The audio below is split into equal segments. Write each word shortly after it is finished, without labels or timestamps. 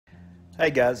Hey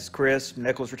guys, it's Chris from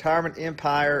Nichols Retirement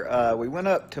Empire. We went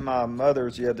up to my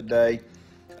mother's the other day.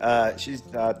 I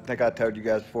think I told you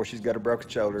guys before, she's got a broken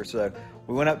shoulder, so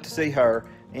we went up to see her.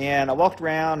 And I walked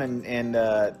around,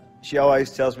 and she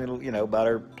always tells me, about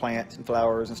her plants and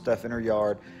flowers and stuff in her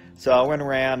yard. So I went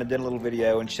around and did a little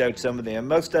video and showed some of them.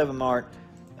 Most of them aren't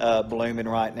blooming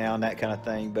right now and that kind of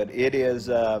thing, but it is,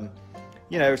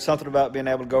 something about being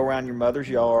able to go around your mother's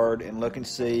yard and look and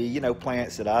see,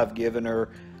 plants that I've given her.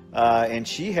 And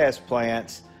she has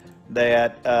plants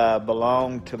that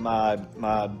belong to my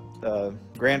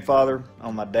grandfather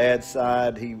on my dad's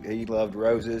side. He loved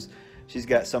roses. She's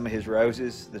got some of his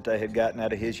roses that they had gotten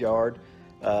out of his yard,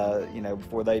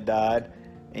 before they died.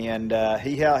 And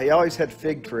he always had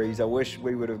fig trees. I wish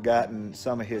we would have gotten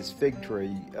some of his fig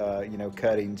tree,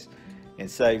 cuttings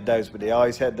and saved those. But he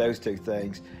always had those two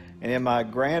things. And then my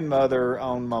grandmother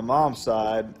on my mom's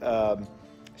side,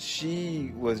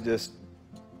 she was just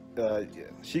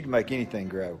she could make anything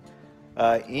grow.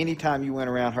 Anytime you went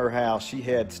around her house, she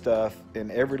had stuff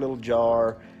in every little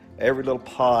jar, every little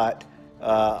pot,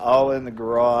 all in the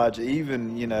garage.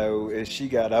 Even, as she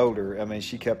got older, I mean,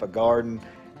 she kept a garden,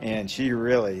 and she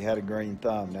really had a green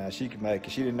thumb. Now, she could make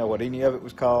it. She didn't know what any of it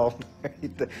was called,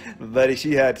 but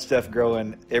she had stuff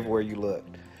growing everywhere you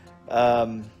looked.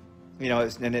 And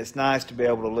it's nice to be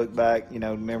able to look back,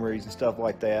 memories and stuff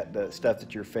like that, the stuff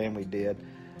that your family did.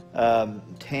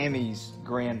 Tammy's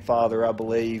grandfather, I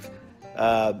believe,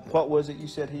 what was it you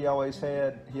said he always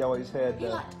had? He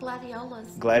liked gladiolas.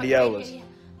 Gladiolas.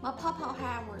 My Papa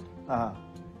Howard.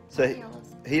 So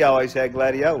he always had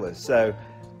gladiolas. So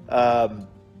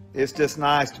it's just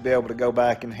nice to be able to go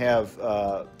back and have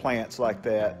plants like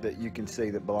that you can see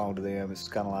that belong to them. It's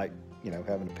kind of like,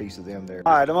 having a piece of them there.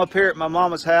 All right, I'm up here at my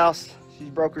mama's house. She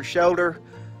broke her shoulder,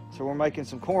 so we're making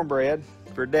some cornbread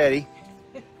for Daddy,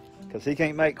 because he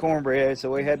can't make cornbread,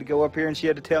 so we had to go up here and she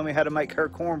had to tell me how to make her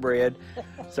cornbread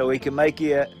so we can make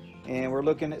it. And we're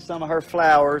looking at some of her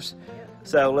flowers.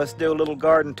 So let's do a little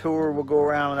garden tour. We'll go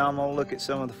around and I'm gonna look at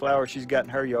some of the flowers she's got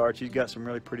in her yard. She's got some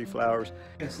really pretty flowers.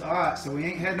 Yes, all right, so we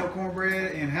ain't had no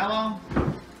cornbread in how long?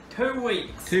 2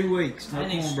 weeks. 2 weeks, no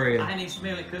cornbread. I need to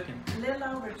smell it cooking. A little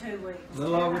over 2 weeks. A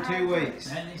little over 2 weeks.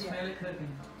 I need to smell it cooking.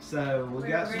 So we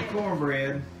got some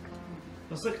cornbread.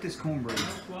 Let's look at this cornbread. No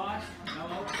squash, no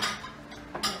okra.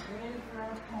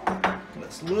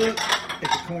 Let's look at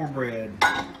the cornbread.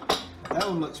 That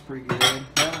one looks pretty good.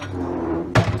 That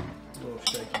one's a little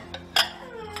shaky.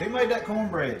 Who made that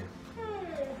cornbread?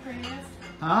 Chris.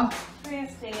 Huh?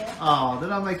 Chris did. Oh, did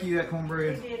I make you that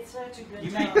cornbread? He did such a good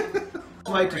You job.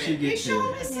 Wait till she You gets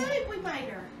showed here. the soup we made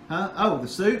her. Huh? Oh, the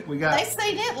soup? We They got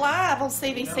seen it live on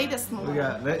CBC this we morning.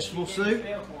 got vegetable soup,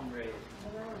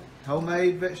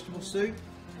 homemade vegetable soup.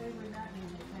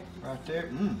 Right there.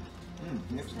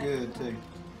 Looks good too.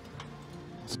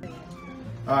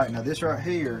 Alright, now this right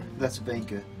here, that's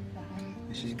Vinca.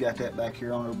 And she's got that back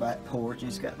here on her back porch, and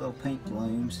it's got little pink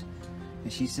blooms.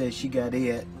 And she says she got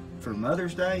it for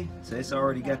Mother's Day, so it's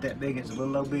already got that big. It's a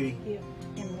little old bitty Yeah,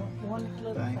 and one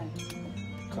little thing.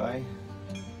 Okay.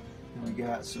 And we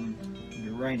got some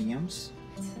geraniums.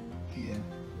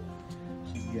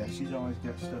 Yeah. She's always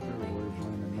got stuff everywhere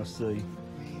blooming. Let's see.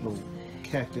 Little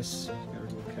cactus. Got a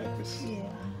little cactus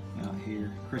out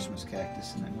here. Christmas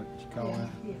cactus, isn't that what you call that?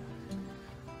 Yeah.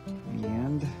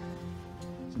 And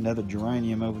there's another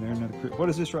geranium over there. What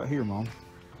is this right here, Mom?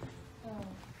 I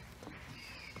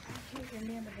can't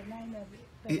remember the name of it.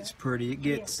 But It's pretty. It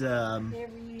gets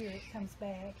every year it comes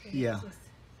back. And yeah. it's just,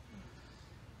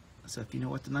 so if you know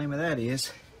what the name of that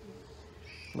is,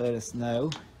 let us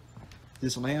know.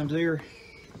 This lamb's ear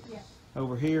yeah.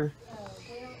 over here. Well,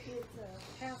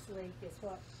 it's a house leek is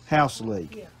what. House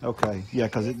leek. Yeah. Okay. Yeah,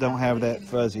 because it don't have that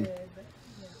fuzzy. Good,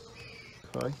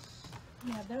 but, Okay.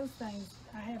 yeah, those things,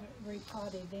 I haven't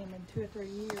repotted them in 2 or 3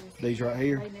 years. These right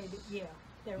here? They needed,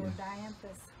 they were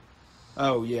dianthus.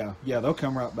 Oh yeah, yeah. They'll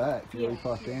come right back if you Yeah,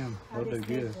 repot them. I They'll do just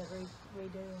need good. to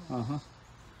redo them.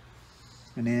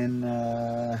 And then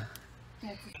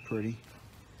That's pretty.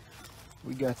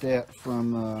 We got that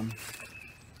from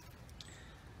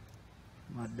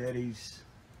my daddy's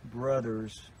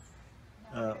brother's.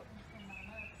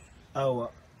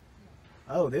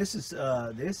 This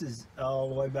is all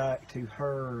the way back to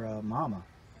her mama.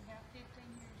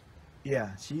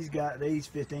 Yeah, she's got these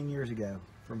 15 years ago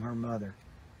from her mother.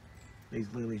 These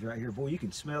lilies right here. Boy, you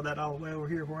can smell that all the way over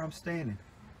here where I'm standing.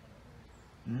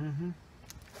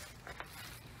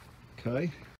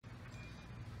 Okay.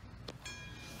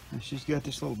 And she's got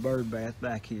this little bird bath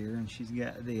back here, and she's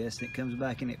got this, and it comes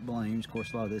back and it blooms. Of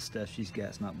course, a lot of this stuff she's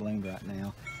got's not bloomed right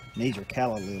now. And these are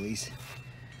calla lilies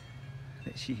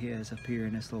that she has up here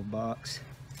in this little box.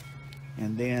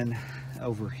 And then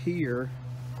over here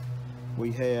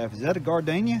we have, is that a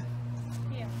gardenia?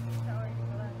 Yeah, it's already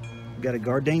blown. Got a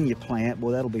gardenia plant.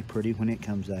 Boy, that'll be pretty when it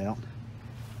comes out.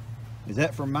 Is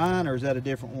that for mine or is that a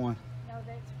different one? No,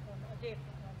 that's from a different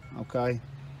one. Okay.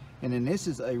 And then this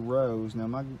is a rose. Now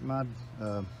my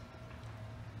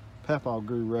Papa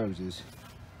grew roses.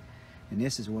 And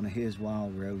this is one of his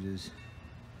wild roses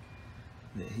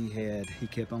that he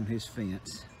kept on his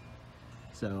fence.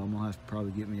 So I'm gonna have to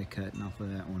probably get me a cutting off of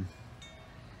that one.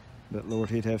 But Lord,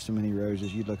 he'd have so many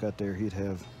roses. You'd look out there, he'd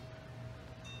have,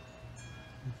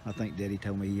 I think Daddy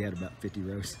told me he had about 50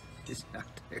 roses out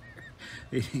there.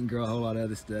 He didn't grow a whole lot of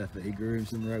other stuff, but he grew him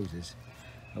some roses.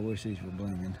 I wish these were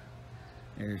blooming.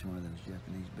 There's one of those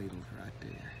Japanese beetles right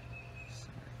there.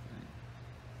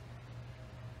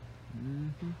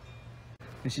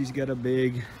 And she's got a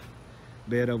big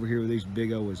bed over here with these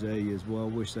big old azaleas. Well, I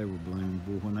wish they were bloomed.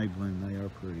 Boy, when they bloom, they are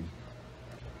pretty.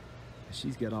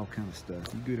 She's got all kind of stuff.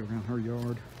 You get around her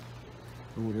yard,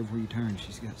 or whatever you turn,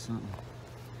 she's got something.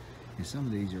 And some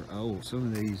of these are old. Some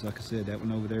of these, like I said, that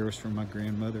one over there was from my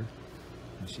grandmother.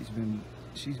 And she's been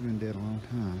dead a long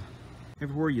time.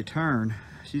 Everywhere you turn,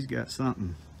 she's got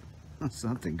something.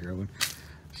 Something growing.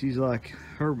 She's like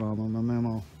her mama, my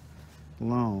mama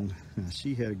Long. Now,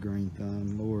 she had a green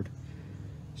thumb, Lord.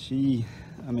 I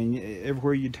mean,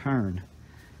 everywhere you turn,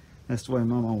 that's the way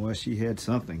Mama was. She had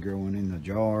something growing in the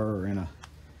jar or in a,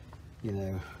 you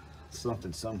know,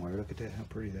 something somewhere. Look at that, how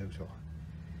pretty those are.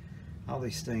 All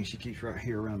these things she keeps right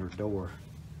here around her door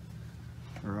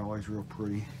are always real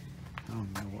pretty. I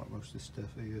don't know what most of this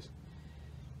stuff is.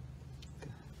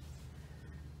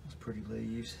 Those pretty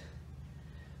leaves.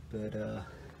 But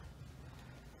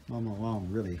Mama Long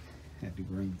really had the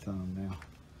green thumb now.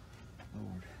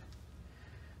 Lord.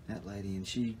 That lady, and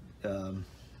she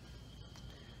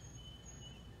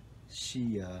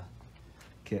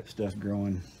kept stuff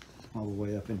growing all the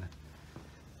way up in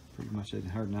pretty much in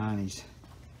her 90s.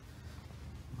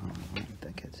 I don't know, what do you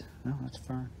think it's? No, that's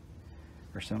fern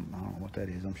or something. I don't know what that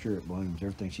is. I'm sure it blooms.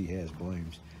 Everything she has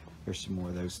blooms. There's some more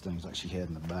of those things like she had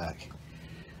in the back.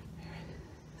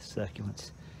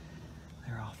 Succulents.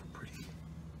 They're awful pretty.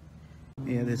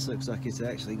 Yeah, this looks like it's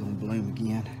actually going to bloom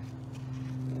again.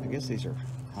 I guess these are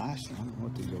hyacinth. I don't know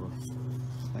what these are.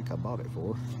 I think I bought it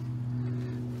for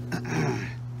her.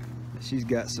 She's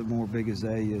got some more big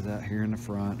azaleas out here in the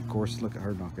front. Of course, look at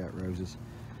her knockout roses.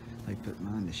 They put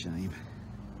mine to shame.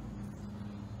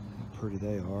 How pretty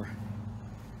they are.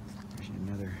 There's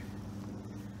another,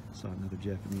 saw another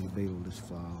Japanese beetle just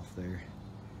fly off there.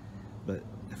 But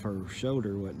if her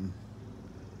shoulder wasn't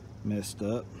messed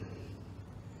up,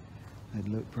 it'd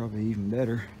look probably even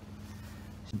better.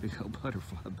 Big old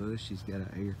butterfly bush she's got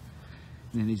out here.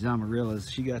 And then these amaryllis,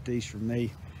 she got these from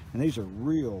me. And these are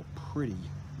real pretty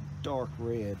dark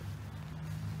red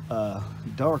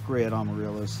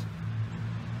amaryllis.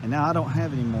 And now I don't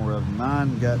have any more of them.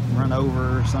 Mine got run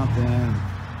over or something.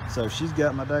 So she's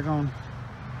got my daggone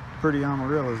pretty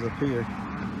amaryllis up here.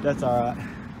 That's all right.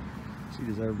 She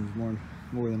deserves more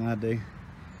than I do.